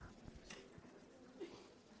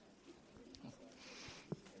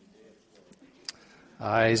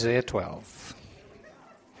Isaiah 12.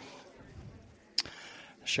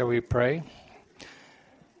 Shall we pray?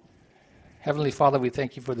 Heavenly Father, we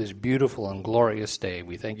thank you for this beautiful and glorious day.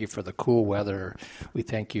 We thank you for the cool weather. We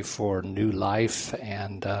thank you for new life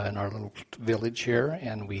and in our little village here.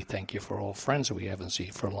 And we thank you for old friends that we haven't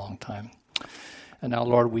seen for a long time. And now,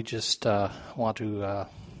 Lord, we just want to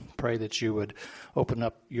pray that you would open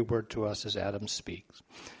up your word to us as Adam speaks.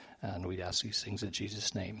 And we ask these things in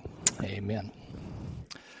Jesus' name. Amen.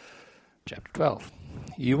 Chapter 12.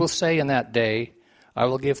 You will say in that day, I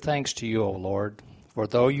will give thanks to you, O Lord, for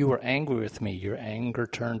though you were angry with me, your anger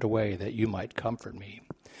turned away that you might comfort me.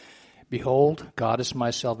 Behold, God is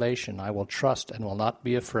my salvation. I will trust and will not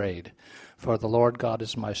be afraid. For the Lord God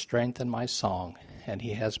is my strength and my song, and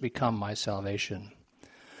he has become my salvation.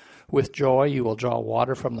 With joy you will draw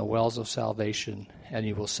water from the wells of salvation, and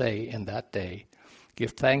you will say in that day,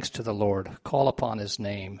 give thanks to the Lord, call upon his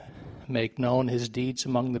name, make known his deeds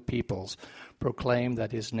among the peoples, proclaim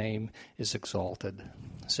that his name is exalted.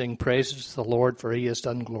 Sing praises to the Lord, for he has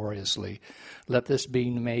done gloriously. Let this be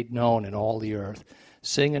made known in all the earth.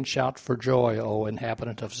 Sing and shout for joy, O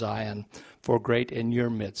inhabitant of Zion, for great in your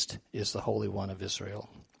midst is the Holy One of Israel.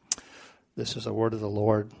 This is the word of the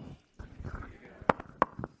Lord.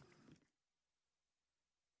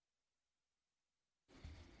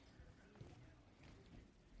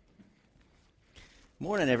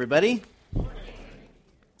 Morning, everybody. Morning.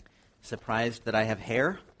 Surprised that I have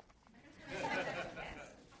hair?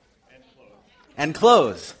 And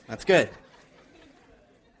clothes. That's good.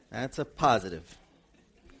 That's a positive.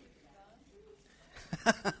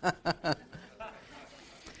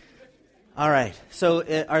 All right.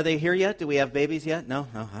 So are they here yet? Do we have babies yet? No?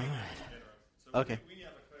 All right. Okay.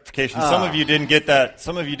 Clarification. Some of you didn't get that.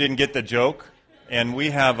 Some of you didn't get the joke, and we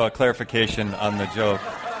have a clarification on the joke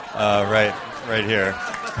right here.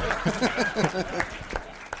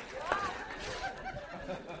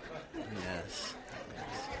 Yes.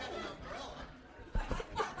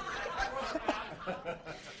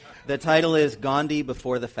 The title is Gandhi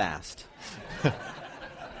Before the Fast.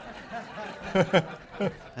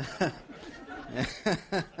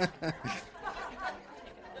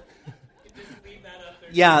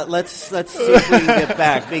 Yeah, let's see if we can get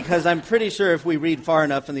back, because I'm pretty sure if we read far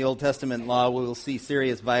enough in the Old Testament law, we will see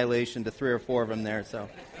serious violation to 3 or 4 of them there. So,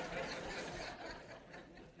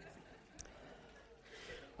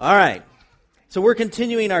 all right. So we're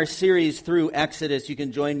continuing our series through Exodus. You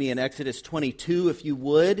can join me in Exodus 22 if you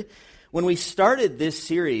would. When we started this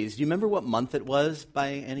series, do you remember what month it was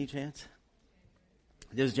by any chance?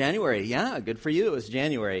 It was January. Yeah, good for you. It was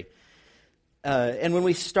January. And when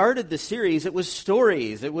we started the series, it was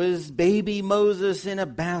stories. It was baby Moses in a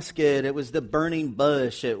basket. It was the burning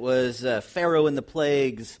bush. It was Pharaoh and the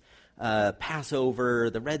plagues,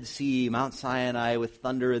 Passover, the Red Sea, Mount Sinai with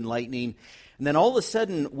thunder and lightning. And then all of a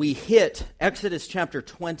sudden, we hit Exodus chapter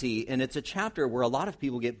 20, and it's a chapter where a lot of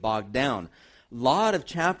people get bogged down. A lot of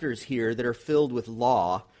chapters here that are filled with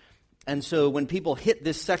law. And so when people hit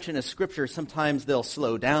this section of Scripture, sometimes they'll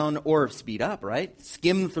slow down or speed up, right?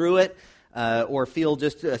 Skim through it. Or feel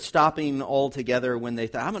just stopping altogether when they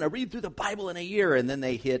thought, I'm going to read through the Bible in a year, and then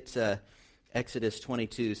they hit Exodus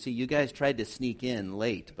 22. See, you guys tried to sneak in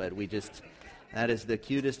late, but that is the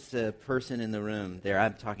cutest person in the room there.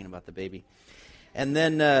 I'm talking about the baby. And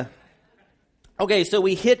then, so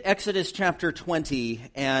we hit Exodus chapter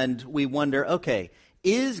 20, and we wonder,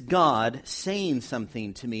 is God saying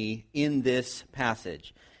something to me in this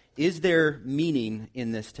passage? Is there meaning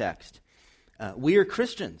in this text? We are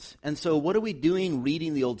Christians, and so what are we doing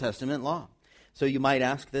reading the Old Testament law? So you might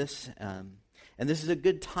ask this, and this is a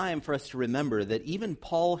good time for us to remember that even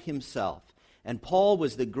Paul himself, and Paul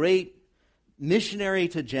was the great missionary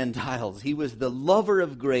to Gentiles. He was the lover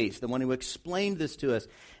of grace, the one who explained this to us.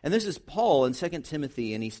 And this is Paul in 2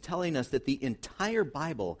 Timothy, and he's telling us that the entire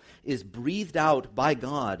Bible is breathed out by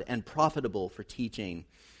God and profitable for teaching.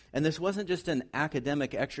 And this wasn't just an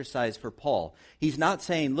academic exercise for Paul. He's not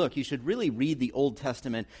saying, look, you should really read the Old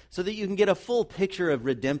Testament so that you can get a full picture of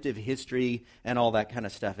redemptive history and all that kind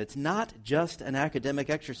of stuff. It's not just an academic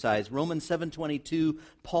exercise. Romans 7:22,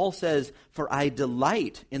 Paul says, for I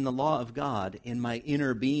delight in the law of God in my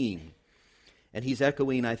inner being. And he's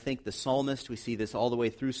echoing, I think, the psalmist. We see this all the way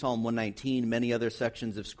through Psalm 119, many other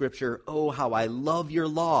sections of Scripture. Oh, how I love your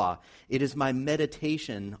law. It is my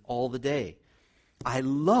meditation all the day. I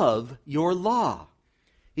love your law.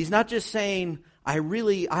 He's not just saying,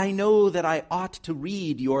 I know that I ought to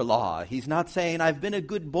read your law. He's not saying, I've been a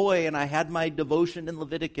good boy and I had my devotion in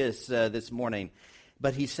Leviticus this morning.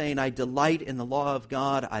 but he's saying, I delight in the law of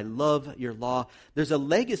God. I love your law. There's a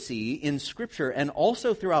legacy in Scripture and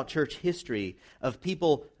also throughout church history of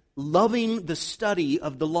people loving the study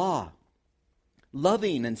of the law,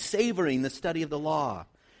 loving and savoring the study of the law.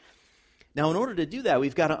 Now, in order to do that,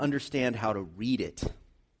 we've got to understand how to read it.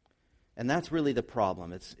 And that's really the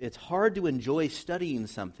problem. It's hard to enjoy studying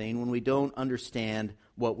something when we don't understand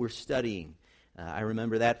what we're studying. I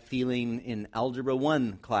remember that feeling in Algebra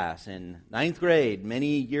 1 class in 9th grade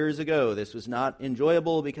many years ago. This was not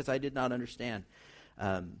enjoyable because I did not understand.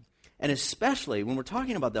 And especially when we're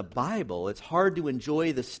talking about the Bible, it's hard to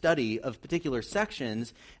enjoy the study of particular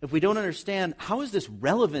sections if we don't understand, how is this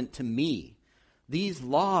relevant to me? These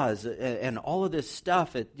laws and all of this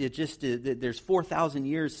stuff, there's 4,000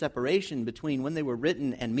 years separation between when they were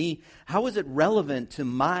written and me. How is it relevant to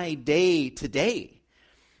my day today?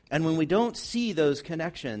 And when we don't see those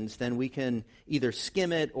connections, then we can either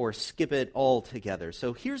skim it or skip it altogether.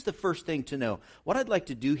 So here's the first thing to know. What I'd like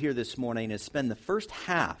to do here this morning is spend the first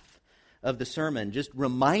half of the sermon just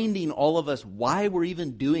reminding all of us why we're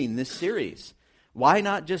even doing this series. Why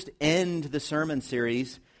not just end the sermon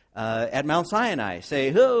series at Mount Sinai?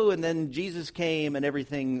 Say, oh, and then Jesus came and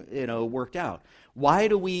everything, worked out. Why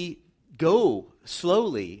do we go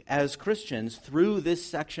slowly as Christians through this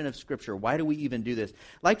section of Scripture? Why do we even do this?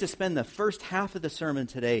 I'd like to spend the first half of the sermon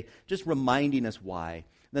today just reminding us why.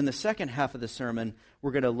 Then the second half of the sermon,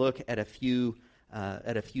 we're going to look at a few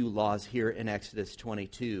laws here in Exodus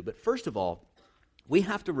 22. But first of all, we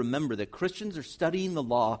have to remember that Christians are studying the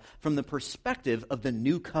law from the perspective of the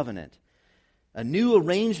new covenant, a new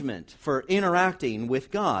arrangement for interacting with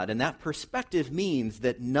God. And that perspective means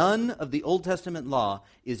that none of the Old Testament law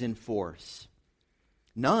is in force.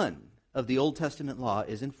 None of the Old Testament law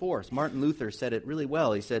is in force. Martin Luther said it really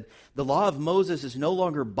well. He said, the law of Moses is no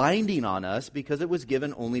longer binding on us because it was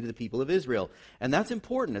given only to the people of Israel. And that's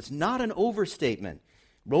important. It's not an overstatement.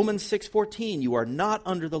 Romans 6:14, you are not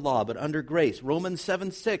under the law, but under grace. Romans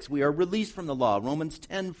 7:6, we are released from the law. Romans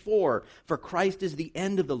 10:4, for Christ is the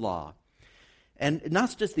end of the law. And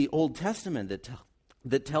not just the Old Testament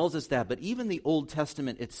that tells us that, but even the Old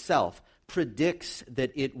Testament itself predicts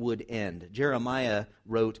that it would end. Jeremiah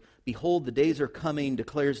wrote, behold, the days are coming,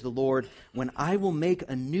 declares the Lord, when I will make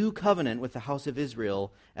a new covenant with the house of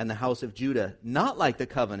Israel and the house of Judah, not like the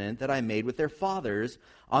covenant that I made with their fathers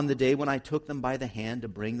on the day when I took them by the hand to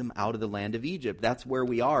bring them out of the land of Egypt. That's where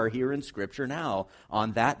we are here in Scripture now.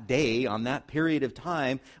 On that day, on that period of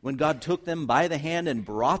time, when God took them by the hand and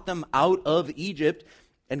brought them out of Egypt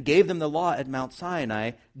and gave them the law at Mount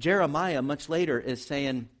Sinai, Jeremiah much later is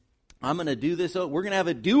saying, I'm going to do this. We're going to have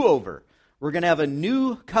a do-over. We're going to have a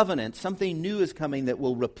new covenant. Something new is coming that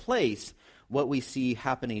will replace what we see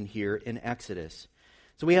happening here in Exodus.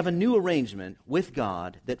 So we have a new arrangement with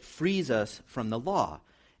God that frees us from the law.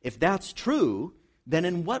 If that's true, then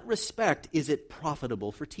in what respect is it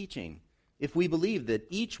profitable for teaching? If we believe that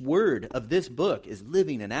each word of this book is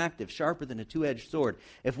living and active, sharper than a two-edged sword,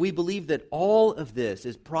 if we believe that all of this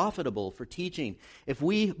is profitable for teaching, if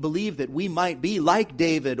we believe that we might be like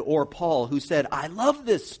David or Paul who said, I love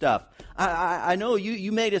this stuff. I know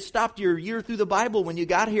you may have stopped your year through the Bible when you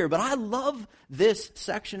got here, but I love this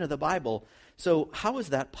section of the Bible. So how is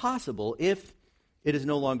that possible if it is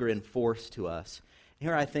no longer in force to us?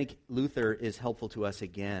 Here I think Luther is helpful to us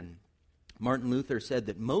again. Martin Luther said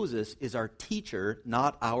that Moses is our teacher,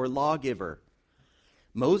 not our lawgiver.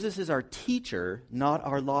 Moses is our teacher, not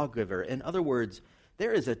our lawgiver. In other words,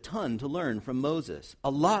 there is a ton to learn from Moses, a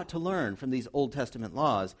lot to learn from these Old Testament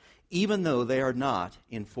laws, even though they are not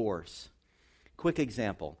in force. Quick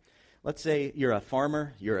example. Let's say you're a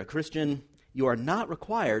farmer, you're a Christian. You are not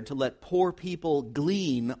required to let poor people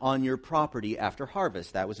glean on your property after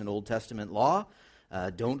harvest. That was an Old Testament law.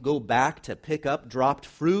 Don't go back to pick up dropped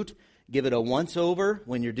fruit. Give it a once-over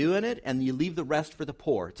when you're doing it, and you leave the rest for the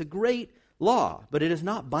poor. It's a great law, but it is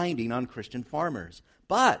not binding on Christian farmers.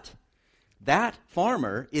 But that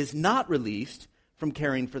farmer is not released from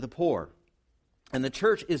caring for the poor. And the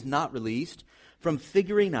church is not released from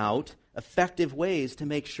figuring out effective ways to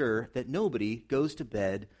make sure that nobody goes to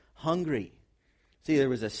bed hungry. See, there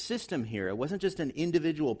was a system here. It wasn't just an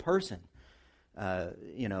individual person.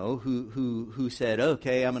 Who said,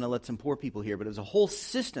 okay, I'm going to let some poor people here. But it was a whole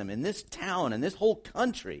system in this town and this whole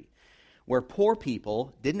country where poor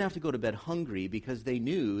people didn't have to go to bed hungry because they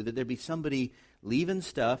knew that there'd be somebody leaving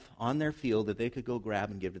stuff on their field that they could go grab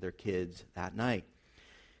and give to their kids that night.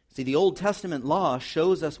 See, the Old Testament law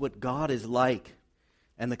shows us what God is like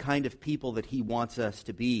and the kind of people that He wants us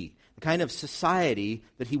to be, the kind of society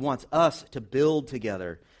that He wants us to build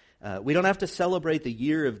together. We don't have to celebrate the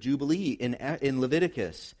year of Jubilee in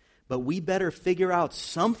Leviticus, but we better figure out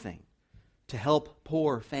something to help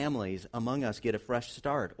poor families among us get a fresh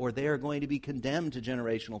start, or they are going to be condemned to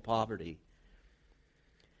generational poverty.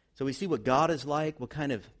 So we see what God is like, what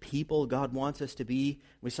kind of people God wants us to be.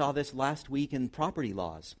 We saw this last week in property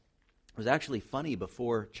laws. It was actually funny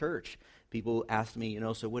before church. People asked me,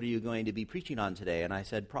 so what are you going to be preaching on today? And I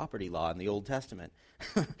said property law in the Old Testament.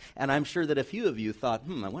 And I'm sure that a few of you thought,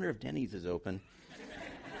 I wonder if Denny's is open.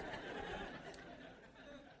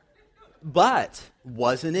 But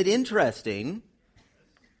wasn't it interesting?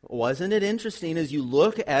 Wasn't it interesting as you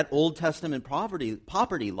look at Old Testament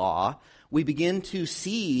property law, we begin to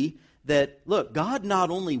see that, look, God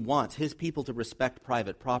not only wants his people to respect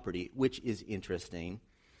private property, which is interesting,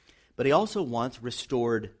 but he also wants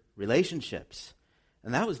restored relationships.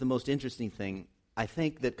 And that was the most interesting thing, I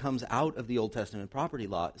think, that comes out of the Old Testament property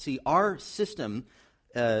law. See, our system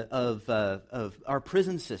of our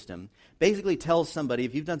prison system basically tells somebody,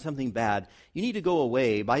 if you've done something bad, you need to go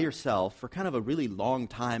away by yourself for kind of a really long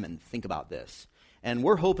time and think about this. And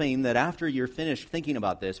we're hoping that after you're finished thinking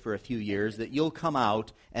about this for a few years, that you'll come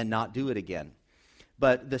out and not do it again.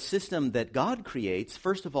 But the system that God creates,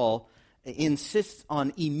 first of all, insists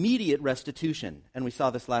on immediate restitution. And we saw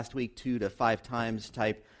this last week, 2 to 5 times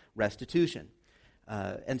type restitution.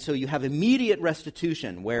 And so you have immediate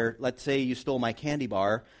restitution where, let's say you stole my candy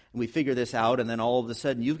bar, and we figure this out, and then all of a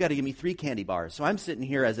sudden you've got to give me 3 candy bars. So I'm sitting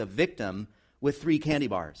here as a victim with 3 candy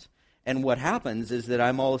bars. And what happens is that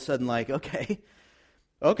I'm all of a sudden like, okay,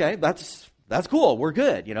 that's cool, we're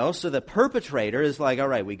good, So the perpetrator is like, all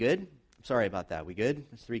right, we good? Sorry about that, we good?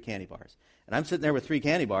 It's 3 candy bars. And I'm sitting there with 3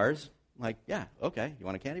 candy bars, like, yeah, okay, you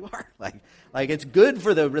want a candy bar? like it's good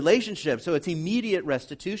for the relationship, so it's immediate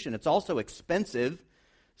restitution. It's also expensive,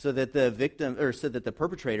 so that the victim, or so that the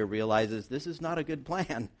perpetrator realizes this is not a good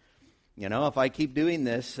plan. If I keep doing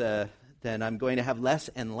this, then I'm going to have less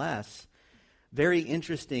and less. Very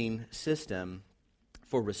interesting system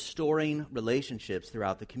for restoring relationships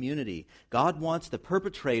throughout the community. God wants the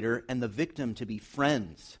perpetrator and the victim to be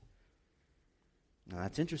friends. Now,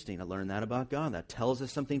 that's interesting to learn that about God. That tells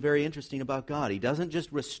us something very interesting about God. He doesn't just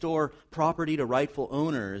restore property to rightful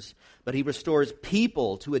owners, but he restores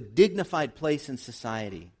people to a dignified place in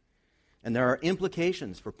society. And there are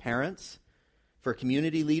implications for parents, for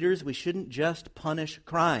community leaders. We shouldn't just punish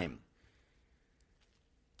crime.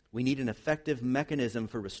 We need an effective mechanism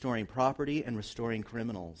for restoring property and restoring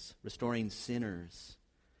criminals, restoring sinners.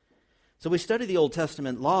 So we study the Old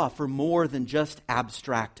Testament law for more than just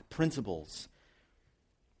abstract principles.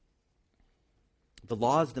 The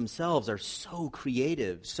laws themselves are so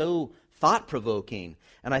creative, so thought-provoking.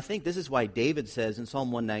 And I think this is why David says in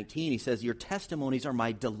Psalm 119, he says, your testimonies are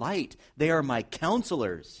my delight. They are my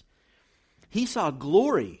counselors. He saw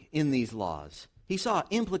glory in these laws. He saw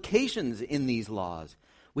implications in these laws.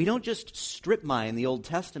 We don't just strip mine the Old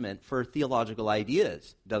Testament for theological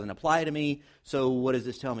ideas. It doesn't apply to me, so what does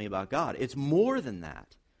this tell me about God? It's more than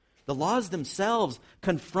that. The laws themselves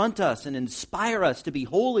confront us and inspire us to be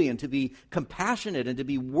holy and to be compassionate and to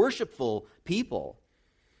be worshipful people.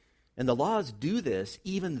 And the laws do this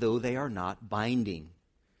even though they are not binding.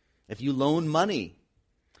 If you loan money,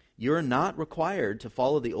 you're not required to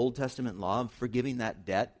follow the Old Testament law of forgiving that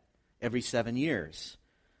debt every 7 years.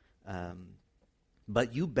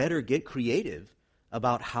 But you better get creative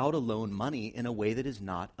about how to loan money in a way that is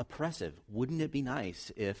not oppressive. Wouldn't it be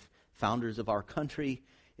nice if founders of our country,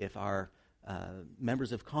 if our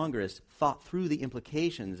members of Congress thought through the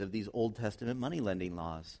implications of these Old Testament money lending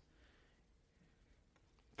laws?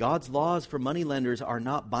 God's laws for moneylenders are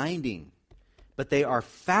not binding, but they are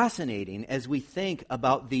fascinating as we think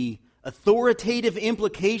about the authoritative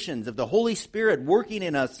implications of the Holy Spirit working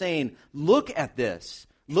in us, saying, look at this,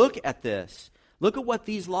 look at this. Look at what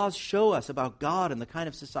these laws show us about God and the kind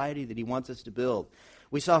of society that he wants us to build.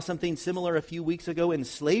 We saw something similar a few weeks ago in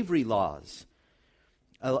slavery laws.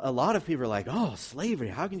 A lot of people are like, oh, slavery,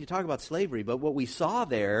 how can you talk about slavery? But what we saw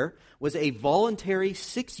there was a voluntary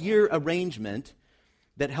 6-year arrangement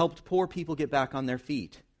that helped poor people get back on their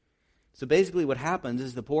feet. So basically what happens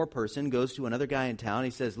is the poor person goes to another guy in town. He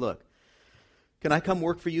says, look, can I come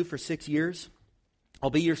work for you for 6 years? I'll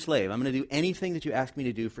be your slave. I'm going to do anything that you ask me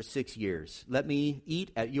to do for 6 years. Let me eat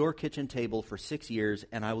at your kitchen table for 6 years,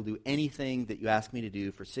 and I will do anything that you ask me to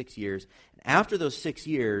do for 6 years. And after those 6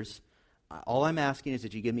 years, all I'm asking is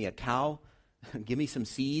that you give me a cow, give me some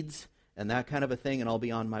seeds, and that kind of a thing, and I'll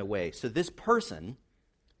be on my way. So this person,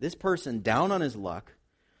 down on his luck,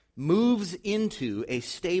 moves into a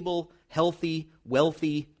stable, healthy,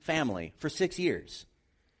 wealthy family for 6 years.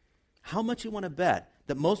 How much you want to bet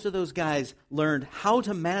that most of those guys learned how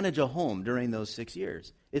to manage a home during those 6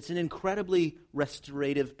 years. It's an incredibly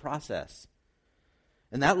restorative process.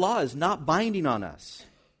 And that law is not binding on us.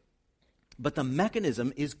 But the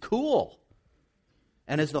mechanism is cool.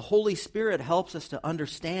 And as the Holy Spirit helps us to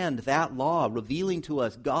understand that law, revealing to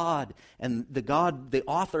us God and the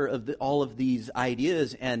author of all of these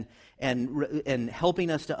ideas, and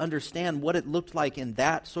helping us to understand what it looked like in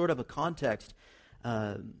that sort of a context,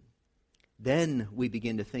 then we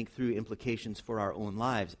begin to think through implications for our own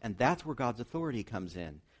lives. And that's where God's authority comes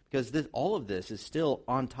in. Because all of this is still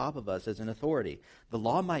on top of us as an authority. The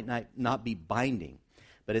law might not be binding.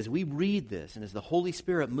 But as we read this, and as the Holy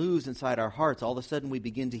Spirit moves inside our hearts, all of a sudden we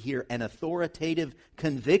begin to hear an authoritative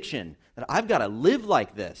conviction that I've got to live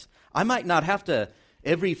like this. I might not have to,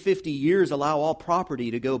 every 50 years, allow all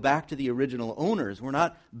property to go back to the original owners. We're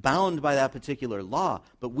not bound by that particular law.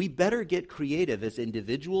 But we better get creative as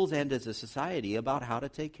individuals and as a society about how to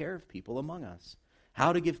take care of people among us.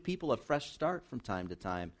 How to give people a fresh start from time to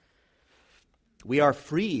time. We are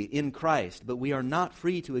free in Christ, but we are not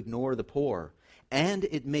free to ignore the poor. And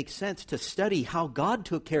it makes sense to study how God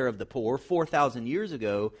took care of the poor 4,000 years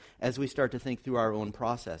ago as we start to think through our own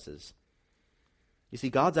processes. You see,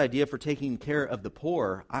 God's idea for taking care of the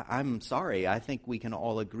poor, I'm sorry, I think we can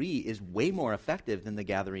all agree, is way more effective than the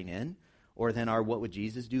gathering in or than our What Would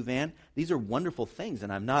Jesus Do van. These are wonderful things,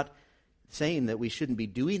 and I'm not saying that we shouldn't be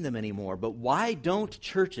doing them anymore. But why don't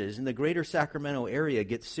churches in the greater Sacramento area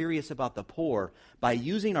get serious about the poor by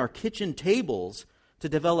using our kitchen tables to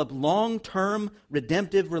develop long-term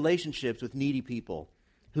redemptive relationships with needy people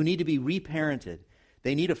who need to be reparented?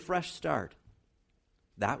 They need a fresh start.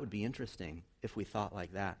 That would be interesting if we thought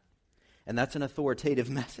like that. And that's an authoritative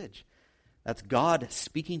message. That's God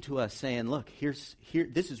speaking to us saying, look,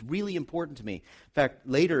 this is really important to me. In fact,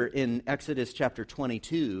 later in Exodus chapter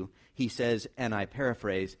 22, he says, and I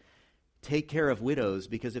paraphrase, take care of widows,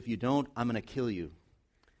 because if you don't, I'm going to kill you.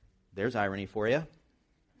 There's irony for you.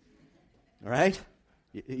 All right?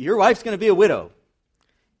 Your wife's going to be a widow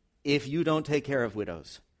if you don't take care of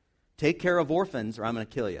widows. Take care of orphans or I'm going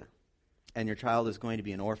to kill you. And your child is going to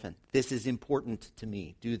be an orphan. This is important to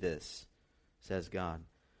me. Do this, says God.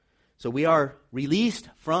 So we are released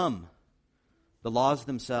from the laws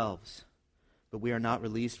themselves, but we are not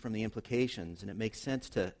released from the implications. And it makes sense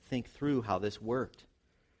to think through how this worked.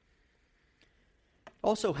 It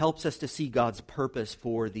also helps us to see God's purpose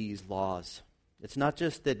for these laws. It's not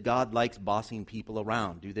just that God likes bossing people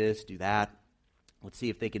around. Do this, do that. Let's see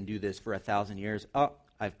if they can do this for 1,000 years. Oh,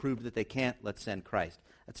 I've proved that they can't. Let's send Christ.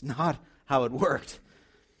 That's not how it worked.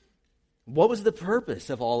 What was the purpose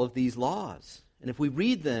of all of these laws? And if we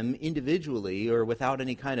read them individually or without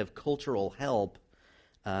any kind of cultural help,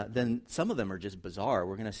 then some of them are just bizarre.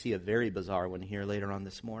 We're going to see a very bizarre one here later on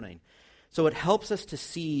this morning. So it helps us to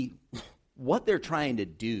see what they're trying to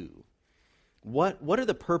do. What are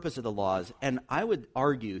the purpose of the laws? And I would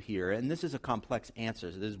argue here, and this is a complex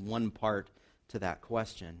answer, so there's one part to that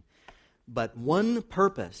question. But one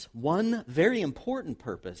purpose, one very important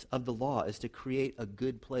purpose of the law is to create a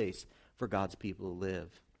good place for God's people to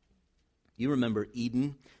live. You remember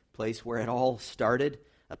Eden, place where it all started,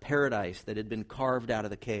 a paradise that had been carved out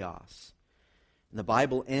of the chaos. And the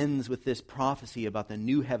Bible ends with this prophecy about the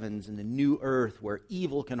new heavens and the new earth where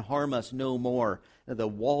evil can harm us no more. The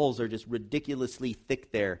walls are just ridiculously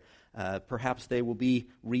thick there. Perhaps they will be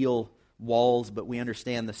real walls, but we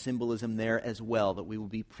understand the symbolism there as well, that we will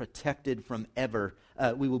be protected from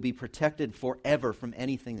we will be protected forever from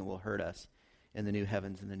anything that will hurt us in the new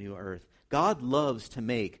heavens and the new earth. God loves to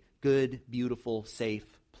make good, beautiful, safe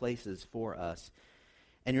places for us.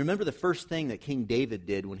 And you remember the first thing that King David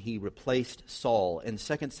did when he replaced Saul in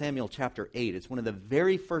 2 Samuel chapter 8. It's one of the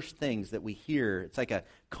very first things that we hear. It's like a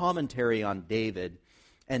commentary on David.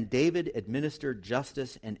 And David administered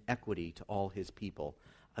justice and equity to all his people.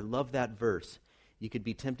 I love that verse. You could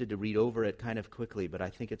be tempted to read over it kind of quickly, but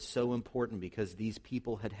I think it's so important because these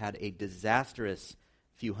people had had a disastrous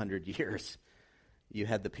few hundred years. You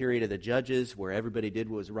had the period of the judges where everybody did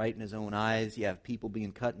what was right in his own eyes. You have people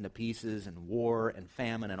being cut into pieces and war and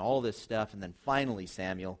famine and all this stuff. And then finally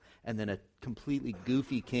Samuel, and then a completely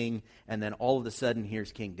goofy king. And then all of a sudden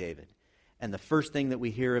here's King David. And the first thing that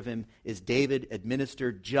we hear of him is David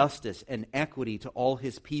administered justice and equity to all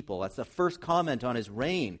his people. That's the first comment on his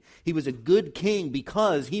reign. He was a good king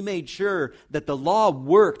because he made sure that the law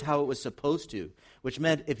worked how it was supposed to, which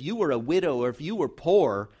meant if you were a widow or if you were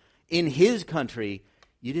poor in his country,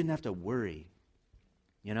 you didn't have to worry.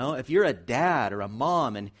 You know, if you're a dad or a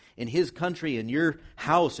mom and in his country, in your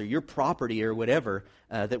house or your property or whatever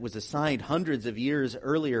that was assigned hundreds of years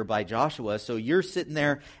earlier by Joshua, so you're sitting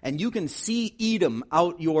there and you can see Edom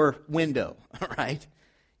out your window, all right?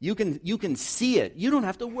 You can see it. You don't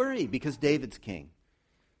have to worry because David's king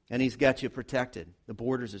and he's got you protected. The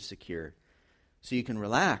borders are secure. So you can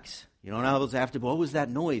relax. You don't always have to, what was that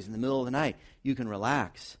noise in the middle of the night? You can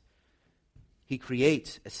relax. He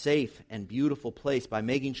creates a safe and beautiful place by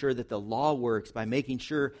making sure that the law works, by making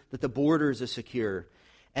sure that the borders are secure.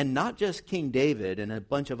 And not just King David and a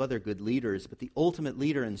bunch of other good leaders, but the ultimate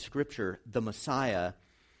leader in Scripture, the Messiah,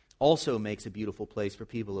 also makes a beautiful place for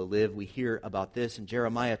people to live. We hear about this in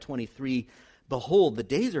Jeremiah 23. Behold, the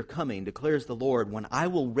days are coming, declares the Lord, when I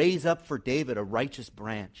will raise up for David a righteous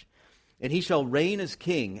branch. And he shall reign as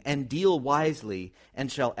king and deal wisely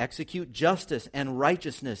and shall execute justice and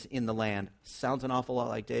righteousness in the land. Sounds an awful lot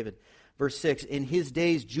like David. Verse 6, in his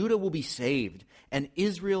days Judah will be saved and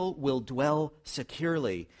Israel will dwell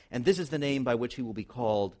securely. And this is the name by which he will be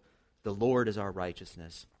called. The Lord is our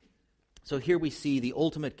righteousness. So here we see the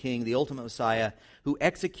ultimate king, the ultimate Messiah, who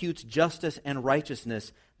executes justice and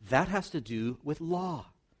righteousness. That has to do with law.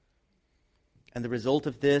 And the result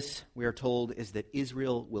of this, we are told, is that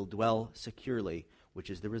Israel will dwell securely, which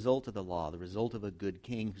is the result of the law, the result of a good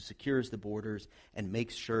king who secures the borders and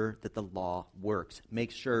makes sure that the law works,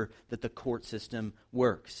 makes sure that the court system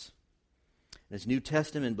works. As New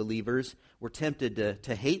Testament believers, we're tempted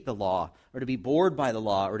to hate the law or to be bored by the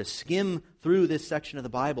law or to skim through this section of the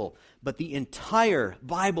Bible. But the entire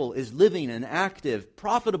Bible is living and active,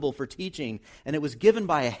 profitable for teaching, and it was given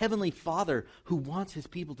by a heavenly Father who wants his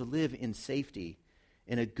people to live in safety,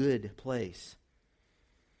 in a good place.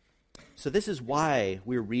 So this is why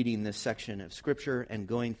we're reading this section of Scripture and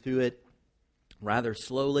going through it rather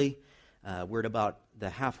slowly. We're at about the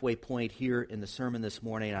halfway point here in the sermon this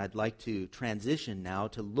morning. I'd like to transition now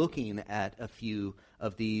to looking at a few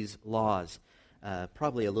of these laws,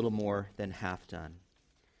 probably a little more than half done.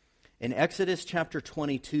 In Exodus chapter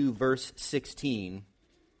 22, verse 16,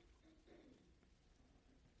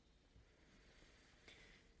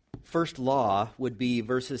 first law would be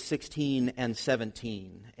verses 16 and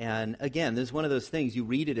 17. And again, this is one of those things, you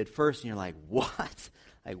read it at first and you're like, what?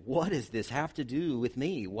 Like, what does this have to do with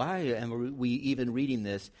me? Why am we even reading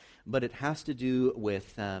this? But it has to do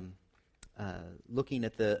with looking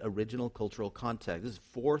at the original cultural context. This is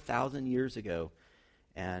 4,000 years ago,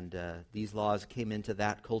 and these laws came into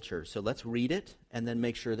that culture. So let's read it and then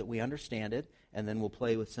make sure that we understand it, and then we'll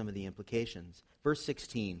play with some of the implications. Verse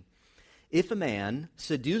 16, if a man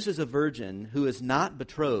seduces a virgin who is not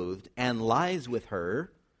betrothed and lies with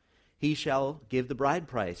her, he shall give the bride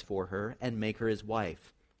price for her and make her his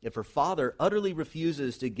wife. If her father utterly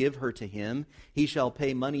refuses to give her to him, he shall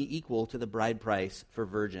pay money equal to the bride price for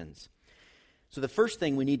virgins. So the first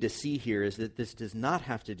thing we need to see here is that this does not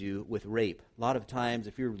have to do with rape. A lot of times,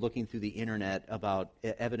 if you're looking through the internet about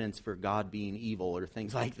evidence for God being evil or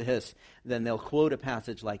things like this, then they'll quote a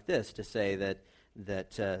passage like this to say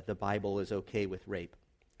that the Bible is okay with rape.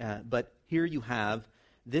 But here you have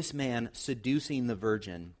this man seducing the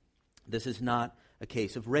virgin. This is not a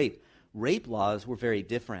case of rape. Rape laws were very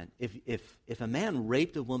different. If a man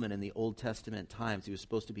raped a woman in the Old Testament times, he was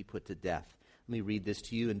supposed to be put to death. Let me read this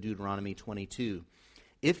to you in Deuteronomy 22.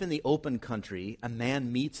 If in the open country a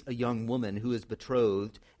man meets a young woman who is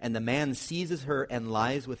betrothed, and the man seizes her and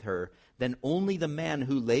lies with her, then only the man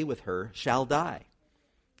who lay with her shall die.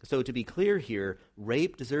 So to be clear here,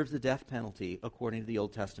 rape deserves the death penalty according to the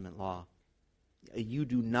Old Testament law. You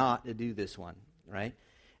do not do this one, right?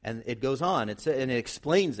 And it goes on, and it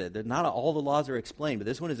explains it. Not all the laws are explained, but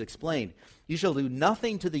this one is explained. You shall do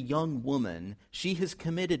nothing to the young woman. She has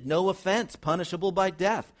committed no offense, punishable by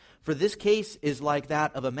death. For this case is like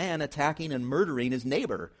that of a man attacking and murdering his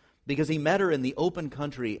neighbor, because he met her in the open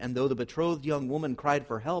country, and though the betrothed young woman cried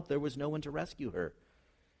for help, there was no one to rescue her.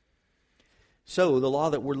 So the law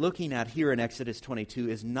that we're looking at here in Exodus 22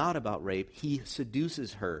 is not about rape. He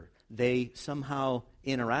seduces her. They somehow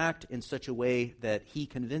interact in such a way that he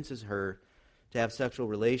convinces her to have sexual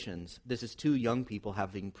relations. This is two young people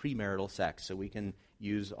having premarital sex, so we can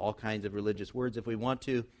use all kinds of religious words if we want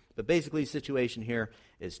to, but basically the situation here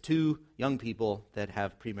is two young people that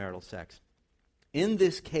have premarital sex. In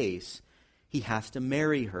this case, he has to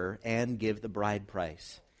marry her and give the bride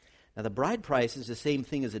price. Now, the bride price is the same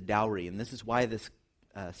thing as a dowry, and this is why this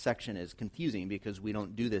section is confusing, because we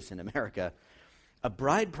don't do this in America. A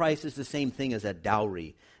bride price is the same thing as a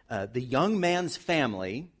dowry. The young man's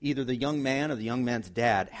family, either the young man or the young man's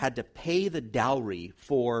dad, had to pay the dowry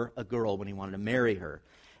for a girl when he wanted to marry her.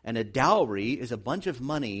 And a dowry is a bunch of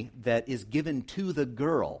money that is given to the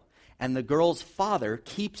girl. And the girl's father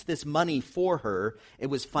keeps this money for her. It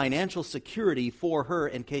was financial security for her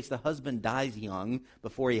in case the husband dies young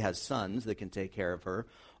before he has sons that can take care of her,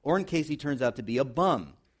 or in case he turns out to be a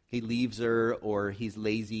bum. He leaves her, or he's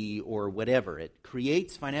lazy, or whatever. It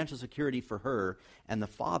creates financial security for her, and the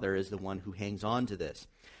father is the one who hangs on to this.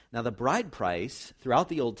 Now, the bride price throughout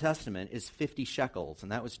the Old Testament is 50 shekels,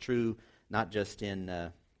 and that was true not just in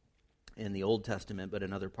the Old Testament, but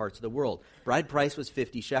in other parts of the world. Bride price was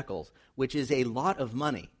 50 shekels, which is a lot of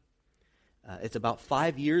money. It's about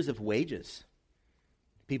 5 years of wages.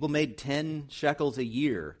 People made 10 shekels a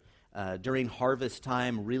year. During harvest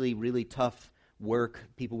time, really, really tough work,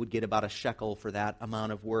 people would get about a shekel for that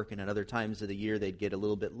amount of work, and at other times of the year, they'd get a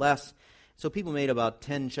little bit less. So people made about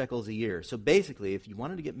 10 shekels a year. So basically, if you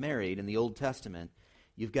wanted to get married in the Old Testament,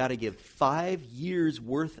 you've got to give 5 years'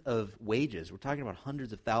 worth of wages. We're talking about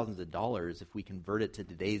hundreds of thousands of dollars if we convert it to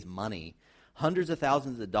today's money. Hundreds of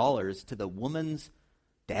thousands of dollars to the woman's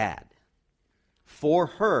dad. For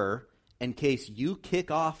her, in case you kick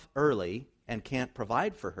off early and can't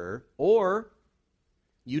provide for her, or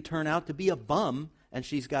you turn out to be a bum and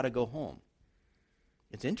she's got to go home.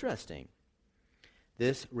 It's interesting.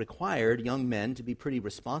 This required young men to be pretty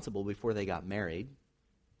responsible before they got married.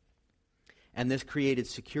 And this created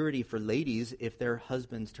security for ladies if their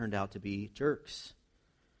husbands turned out to be jerks.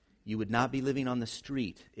 You would not be living on the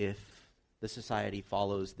street if the society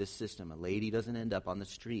follows this system. A lady doesn't end up on the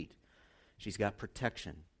street. She's got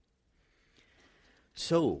protection.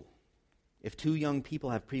 So, if two young people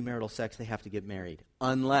have premarital sex, they have to get married.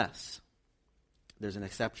 Unless there's an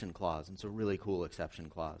exception clause. And it's a really cool exception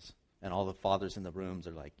clause. And all the fathers in the rooms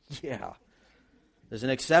are like, yeah. There's an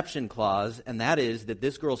exception clause, and that is that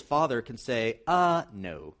this girl's father can say,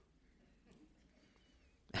 no.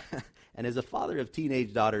 And as a father of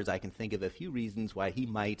teenage daughters, I can think of a few reasons why he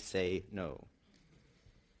might say no.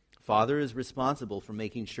 Father is responsible for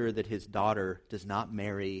making sure that his daughter does not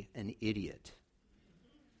marry an idiot.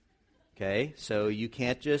 Okay? So you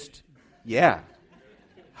can't just,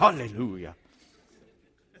 hallelujah.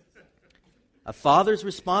 A father's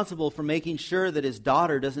responsible for making sure that his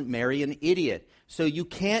daughter doesn't marry an idiot. So you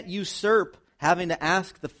can't usurp having to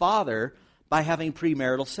ask the father by having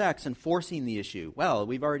premarital sex and forcing the issue. Well,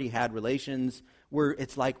 we've already had relations.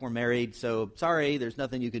 It's like we're married, so sorry, there's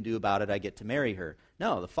nothing you can do about it. I get to marry her.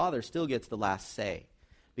 No, the father still gets the last say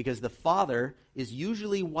because the father is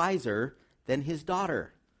usually wiser than his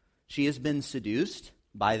daughter. She has been seduced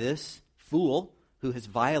by this fool who has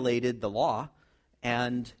violated the law,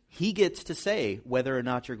 and he gets to say whether or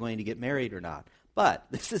not you're going to get married or not. But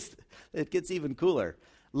it gets even cooler.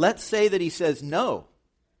 Let's say that he says, no,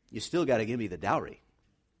 you still got to give me the dowry.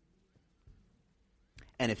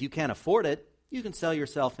 And if you can't afford it, you can sell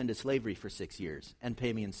yourself into slavery for 6 years and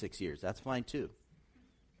pay me in 6 years. That's fine too.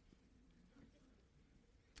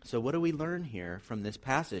 So what do we learn here from this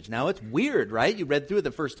passage? Now it's weird, right? You read through it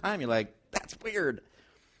the first time, you're like, that's weird.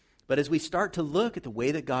 But as we start to look at the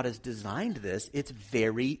way that God has designed this, it's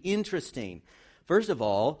very interesting. First of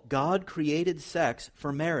all, God created sex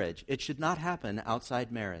for marriage. It should not happen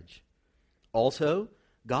outside marriage. Also,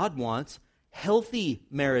 God wants healthy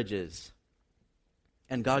marriages.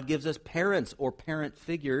 And God gives us parents or parent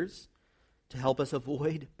figures to help us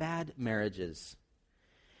avoid bad marriages.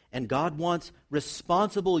 And God wants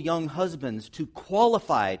responsible young husbands to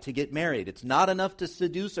qualify to get married. It's not enough to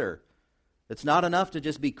seduce her. It's not enough to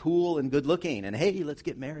just be cool and good looking and, hey, let's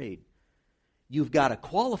get married. You've got to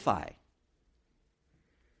qualify.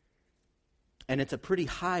 And it's a pretty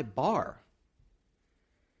high bar.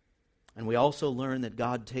 And we also learn that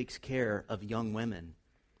God takes care of young women,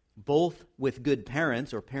 both with good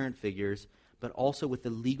parents or parent figures, but also with the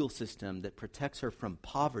legal system that protects her from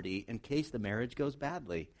poverty in case the marriage goes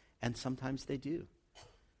badly. And sometimes they do.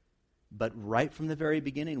 But right from the very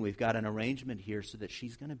beginning, we've got an arrangement here so that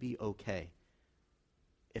she's going to be okay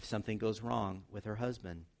if something goes wrong with her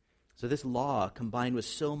husband. So this law, combined with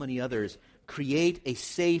so many others, create a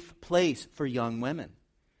safe place for young women.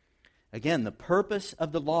 Again, the purpose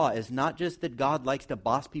of the law is not just that God likes to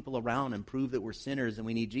boss people around and prove that we're sinners and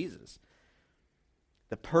we need Jesus.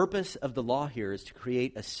 The purpose of the law here is to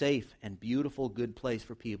create a safe and beautiful, good place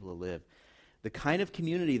for people to live. The kind of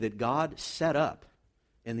community that God set up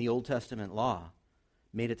in the Old Testament law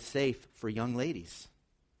made it safe for young ladies.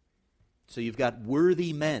 So you've got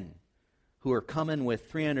worthy men who are coming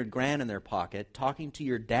with $300,000 in their pocket, talking to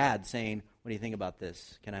your dad saying, what do you think about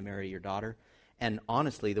this? Can I marry your daughter? And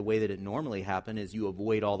honestly, the way that it normally happened is you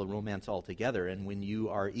avoid all the romance altogether. And when you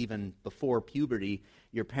are even before puberty,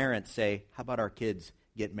 your parents say, how about our kids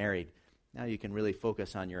get married? Now you can really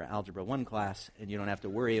focus on your Algebra 1 class, and you don't have to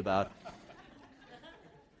worry about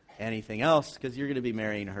anything else, because you're going to be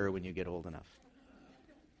marrying her when you get old enough.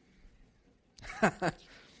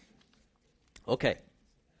 Okay.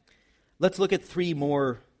 Let's look at 3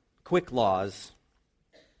 more quick laws.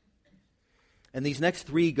 And these next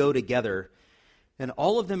 3 go together. And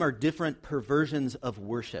all of them are different perversions of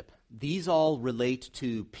worship. These all relate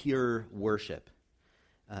to pure worship.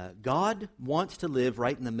 God wants to live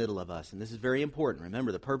right in the middle of us. And this is very important.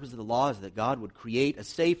 Remember, the purpose of the law is that God would create a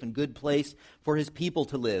safe and good place for his people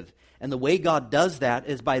to live. And the way God does that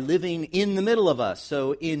is by living in the middle of us.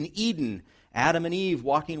 So in Eden, Adam and Eve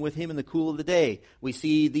walking with him in the cool of the day. We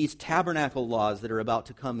see these tabernacle laws that are about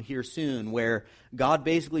to come here soon, where God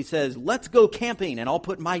basically says, let's go camping, and I'll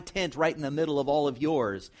put my tent right in the middle of all of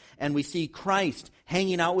yours. And we see Christ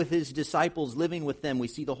hanging out with his disciples, living with them. We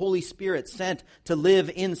see the Holy Spirit sent to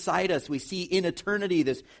live inside us. We see in eternity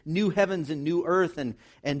this new heavens and new earth. And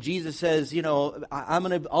Jesus says,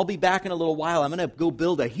 I'll be back in a little while. I'm going to go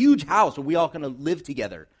build a huge house where we all going to live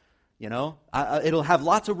together. It'll have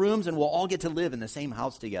lots of rooms, and we'll all get to live in the same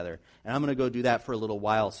house together. And I'm going to go do that for a little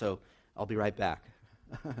while, so I'll be right back.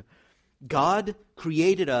 God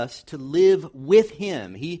created us to live with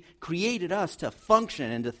him. He created us to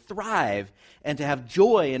function and to thrive and to have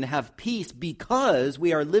joy and to have peace because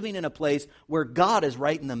we are living in a place where God is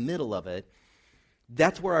right in the middle of it.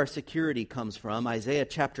 That's where our security comes from. Isaiah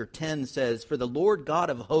chapter 10 says, "For the Lord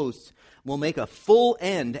God of hosts will make a full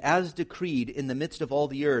end as decreed in the midst of all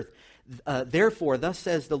the earth. Therefore, thus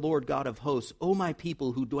says the Lord God of hosts, O my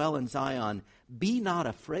people who dwell in Zion, be not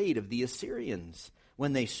afraid of the Assyrians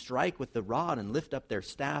when they strike with the rod and lift up their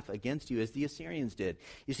staff against you as the Assyrians did."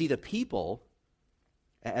 You see, the people,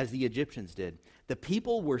 as the Egyptians did, the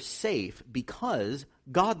people were safe because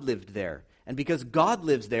God lived there. And because God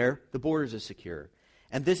lives there, the borders are secure.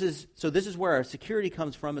 And this is where our security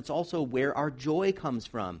comes from. It's also where our joy comes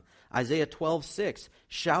from. Isaiah 12:6,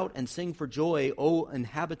 "Shout and sing for joy, O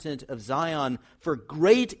inhabitant of Zion, for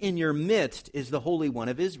great in your midst is the Holy One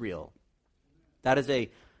of Israel." That is a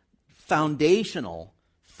fundamental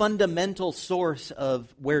source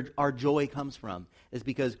of where our joy comes from, is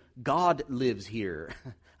because God lives here.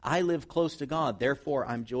 I live close to God, therefore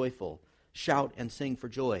I'm joyful. Shout and sing for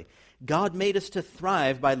joy. God made us to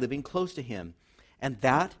thrive by living close to him, and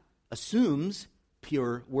that assumes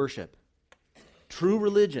pure worship. True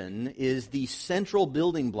religion is the central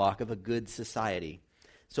building block of a good society.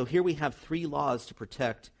 So here we have 3 laws to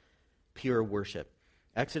protect pure worship.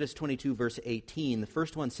 Exodus 22, verse 18, the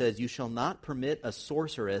first one says, "You shall not permit a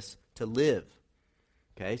sorceress to live."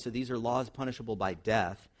 Okay, so these are laws punishable by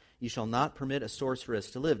death. You shall not permit a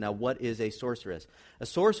sorceress to live. Now, what is a sorceress? A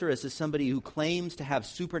sorceress is somebody who claims to have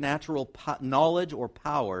supernatural knowledge or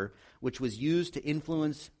power, which was used to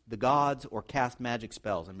influence the gods or cast magic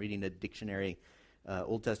spells. I'm reading a dictionary,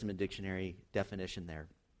 Old Testament dictionary definition there.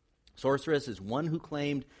 Sorceress is one who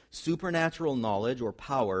claimed supernatural knowledge or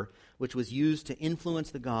power, which was used to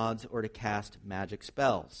influence the gods or to cast magic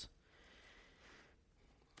spells.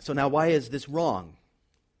 So now, why is this wrong?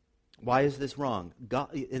 Why is this wrong?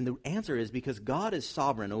 And the answer is because God is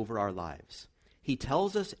sovereign over our lives. He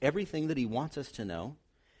tells us everything that he wants us to know,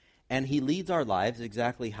 and he leads our lives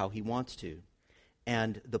exactly how he wants to.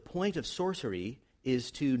 And the point of sorcery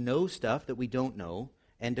is to know stuff that we don't know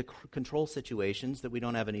and to control situations that we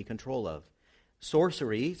don't have any control of.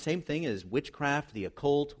 Sorcery, same thing as witchcraft, the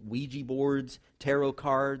occult, Ouija boards, tarot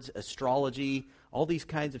cards, astrology, all these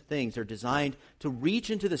kinds of things are designed to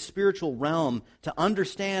reach into the spiritual realm to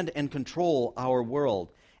understand and control our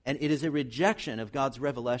world. And it is a rejection of God's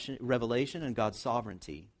revelation and God's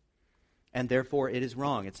sovereignty. And therefore it is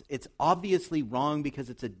wrong. It's obviously wrong because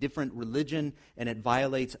it's a different religion and it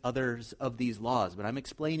violates others of these laws. But I'm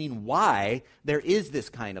explaining why there is this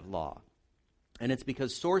kind of law. And it's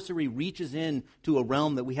because sorcery reaches in to a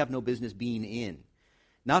realm that we have no business being in.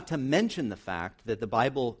 Not to mention the fact that the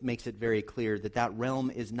Bible makes it very clear that that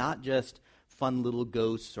realm is not just fun little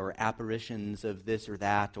ghosts or apparitions of this or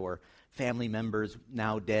that or family members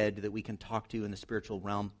now dead that we can talk to in the spiritual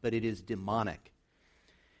realm, but it is demonic.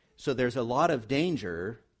 So there's a lot of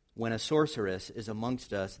danger when a sorceress is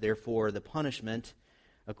amongst us. Therefore, the punishment,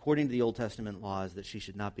 according to the Old Testament law, is that she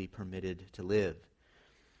should not be permitted to live.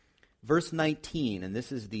 Verse 19, and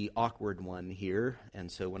this is the awkward one here.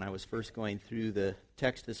 And so when I was first going through the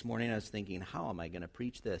text this morning, I was thinking, how am I going to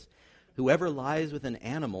preach this? "Whoever lies with an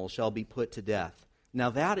animal shall be put to death." Now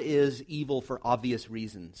that is evil for obvious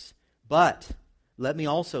reasons. But Let me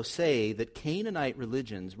also say that Canaanite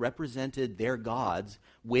religions represented their gods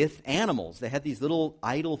with animals. They had these little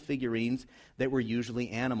idol figurines that were usually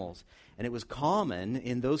animals. And it was common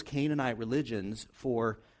in those Canaanite religions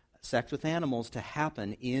for sex with animals to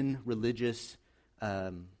happen in religious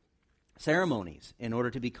ceremonies in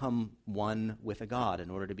order to become one with a god,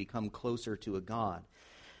 in order to become closer to a god.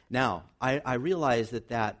 Now, I realize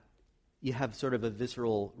that you have sort of a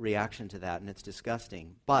visceral reaction to that, and it's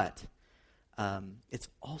disgusting. But it's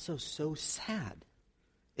also so sad.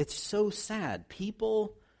 It's so sad.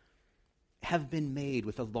 People have been made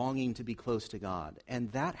with a longing to be close to God,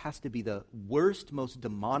 and that has to be the worst, most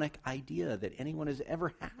demonic idea that anyone has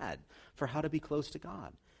ever had for how to be close to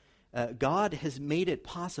God. God has made it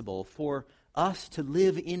possible for us to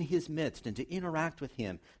live in his midst and to interact with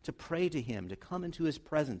him, to pray to him, to come into his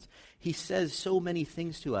presence. He says so many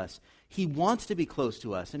things to us. He wants to be close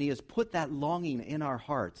to us, and he has put that longing in our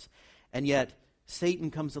hearts. And yet, Satan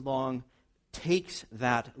comes along, takes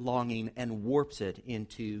that longing, and warps it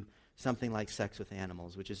into something like sex with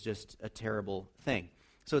animals, which is just a terrible thing.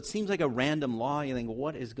 So it seems like a random law. You think, well,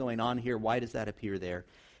 what is going on here? Why does that appear there?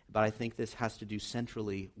 But I think this has to do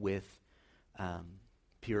centrally with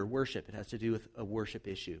pure worship. It has to do with a worship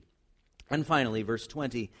issue. And finally, verse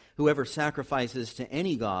 20, whoever sacrifices to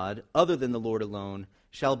any god other than the Lord alone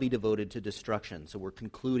shall be devoted to destruction. So we're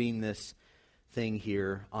concluding this thing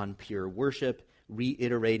here on pure worship,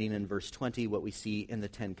 reiterating in verse 20 what we see in the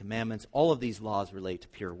Ten Commandments. All of these laws relate to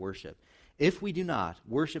pure worship. If we do not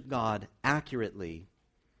worship God accurately,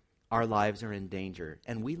 our lives are in danger.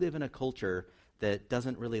 And we live in a culture that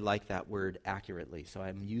doesn't really like that word accurately, so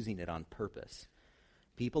I'm using it on purpose.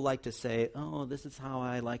 People like to say, oh, this is how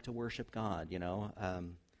I like to worship God,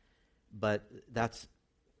 but that's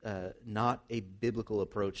not a biblical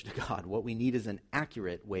approach to God. What we need is an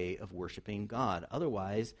accurate way of worshiping God.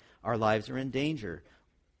 Otherwise, our lives are in danger.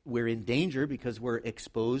 We're in danger because we're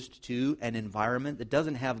exposed to an environment that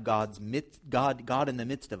doesn't have God in the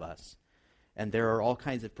midst of us. And there are all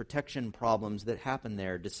kinds of protection problems that happen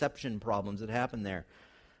there, deception problems that happen there.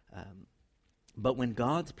 But when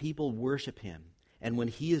God's people worship him, and when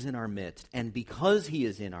he is in our midst, and because he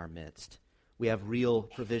is in our midst, we have real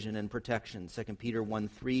provision and protection. 2 Peter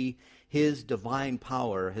 1:3, his divine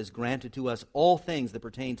power has granted to us all things that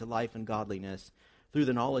pertain to life and godliness through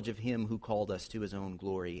the knowledge of him who called us to his own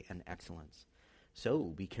glory and excellence. So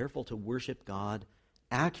be careful to worship God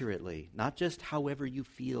accurately, not just however you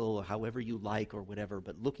feel, however you like or whatever,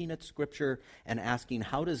 but looking at Scripture and asking,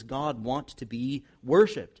 how does God want to be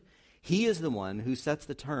worshipped? He is the one who sets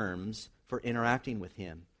the terms for interacting with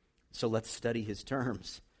him. So let's study his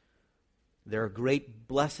terms. There are great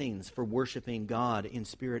blessings for worshiping God in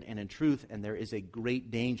spirit and in truth, and there is a great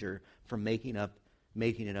danger from making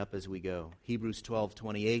it up as we go. Hebrews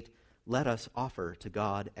 12:28, let us offer to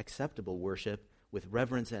God acceptable worship with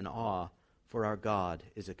reverence and awe, for our God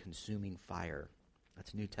is a consuming fire.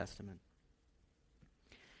 That's New Testament.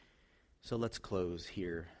 So let's close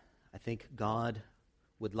here. I think God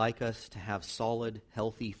would like us to have solid,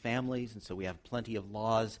 healthy families, and so we have plenty of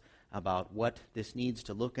laws about what this needs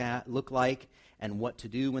to look like and what to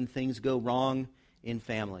do when things go wrong in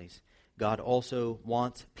families. God also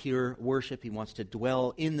wants pure worship. He wants to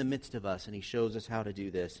dwell in the midst of us, and he shows us how to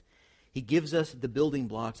do this. He gives us the building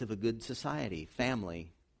blocks of a good society,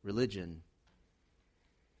 family, religion.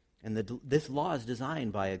 And this law is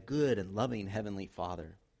designed by a good and loving Heavenly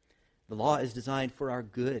Father. The law is designed for our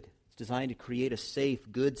good. It's designed to create a safe,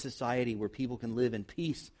 good society where people can live in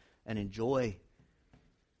peace and in joy.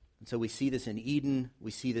 And so we see this in Eden.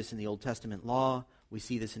 We see this in the Old Testament law. We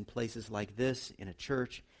see this in places like this, in a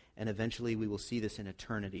church. And eventually we will see this in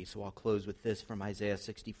eternity. So I'll close with this from Isaiah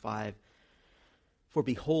 65. For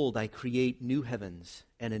behold, I create new heavens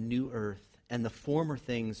and a new earth, and the former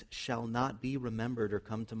things shall not be remembered or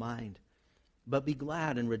come to mind. But be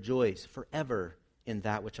glad and rejoice forever in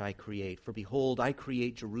that which I create. For behold, I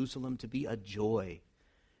create Jerusalem to be a joy,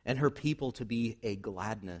 and her people to be a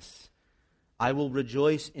gladness. I will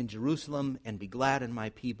rejoice in Jerusalem and be glad in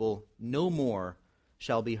my people. No more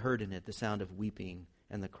shall be heard in it the sound of weeping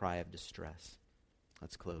and the cry of distress.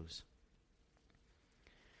 Let's close.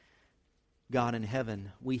 God in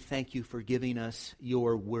heaven, we thank you for giving us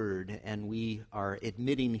your word, and we are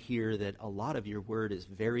admitting here that a lot of your word is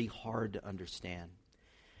very hard to understand.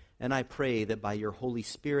 And I pray that by your Holy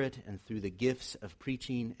Spirit and through the gifts of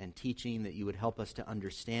preaching and teaching that you would help us to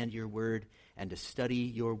understand your word and to study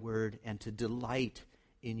your word and to delight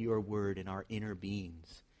in your word in our inner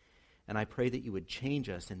beings. And I pray that you would change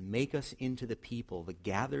us and make us into the people, the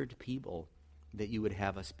gathered people that you would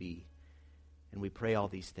have us be. And we pray all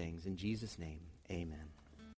these things in Jesus' name. Amen.